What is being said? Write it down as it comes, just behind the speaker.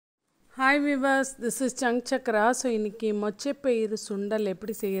Hi viewers, this is Chunk Chakra. So இன்னைக்கு மொச்சை பயிறு சுண்டல்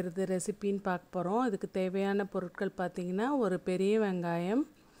எப்படி செய்கிறது ரெசிபின்னு பார்க்க போகிறோம். இதுக்கு தேவையான பொருட்கள் பார்த்திங்கன்னா ஒரு பெரிய வெங்காயம்,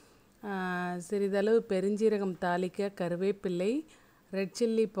 சிறிதளவு பெருஞ்சீரகம் தாளிக்க கருவேப்பிள்ளை, red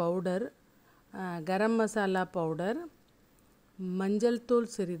chilli powder, garam masala powder, மஞ்சள்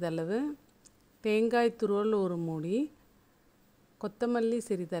தூள் சிறிதளவு, தேங்காய் துருவல் ஒரு மூடி, கொத்தமல்லி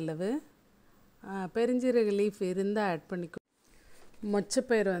சிறிதளவு, பெருஞ்சீரக லீஃப் இருந்தால் ஆட் பண்ணிக்கோ.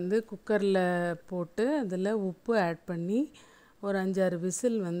 மொச்சப்பயிறு வந்து குக்கரில் போட்டு அதில் உப்பு ஆட் பண்ணி ஒரு 5-6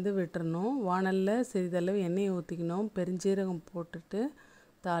 விசில் வந்து விட்டுறணும். வானலில் சிறிதளவு எண்ணெயை ஊற்றிக்கணும். பெருஞ்சீரகம் போட்டுட்டு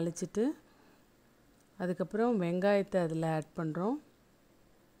தாளிச்சிட்டு அதுக்கப்புறம் வெங்காயத்தை அதில் ஆட் பண்ணுறோம்.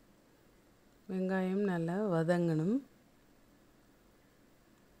 வெங்காயம் நல்லா வதங்கணும்.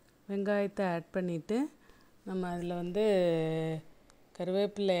 வெங்காயத்தை ஆட் பண்ணிவிட்டு நம்ம அதில் வந்து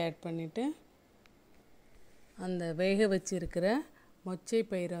கருவேப்பிலை ஆட் பண்ணிவிட்டு அந்த வேக வச்சுருக்கிற மொச்சை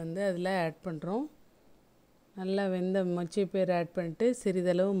பயிரை வந்து அதில் ஆட் பண்ணுறோம். நல்லா வெந்த மொச்சை பயிரை ஆட் பண்ணிவிட்டு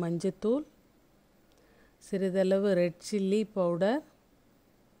சிறிதளவு மஞ்சத்தூள், சிறிதளவு ரெட் சில்லி பவுடர்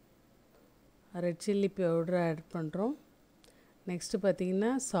ஆட் பண்ணுறோம். நெக்ஸ்ட்டு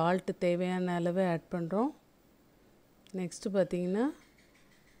பார்த்திங்கன்னா சால்ட்டு தேவையான அளவு ஆட் பண்ணுறோம். நெக்ஸ்ட்டு பார்த்திங்கன்னா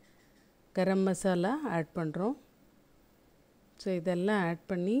கரம் மசாலா ஆட் பண்ணுறோம். ஸோ இதெல்லாம் ஆட்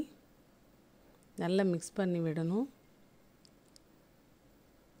பண்ணி நல்லா மிக்ஸ் பண்ணி விடணும்.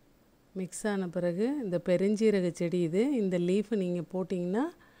 மிக்ஸ் ஆன பிறகு இந்த பெருஞ்சீரக செடி இந்த லீஃபு நீங்கள் போட்டிங்கன்னா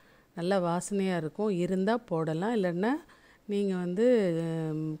நல்லா வாசனையாக இருக்கும். இருந்தால் போடலாம், இல்லைன்னா நீங்கள் வந்து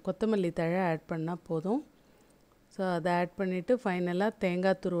கொத்தமல்லி தழை ஆட் பண்ணால் போதும். ஸோ அதை ஆட் பண்ணிவிட்டு ஃபைனலாக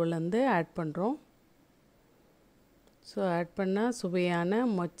தேங்காய் துருவல் வந்து ஆட் பண்ணுறோம். ஸோ ஆட் பண்ணால் சுவையான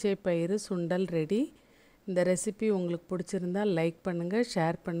மொச்சை பயிறு சுண்டல் ரெடி. இந்த ரெசிபி உங்களுக்கு பிடிச்சிருந்தால் லைக் பண்ணுங்கள்,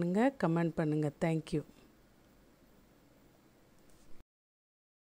 ஷேர் பண்ணுங்கள், கமெண்ட் பண்ணுங்கள். தேங்க்யூ.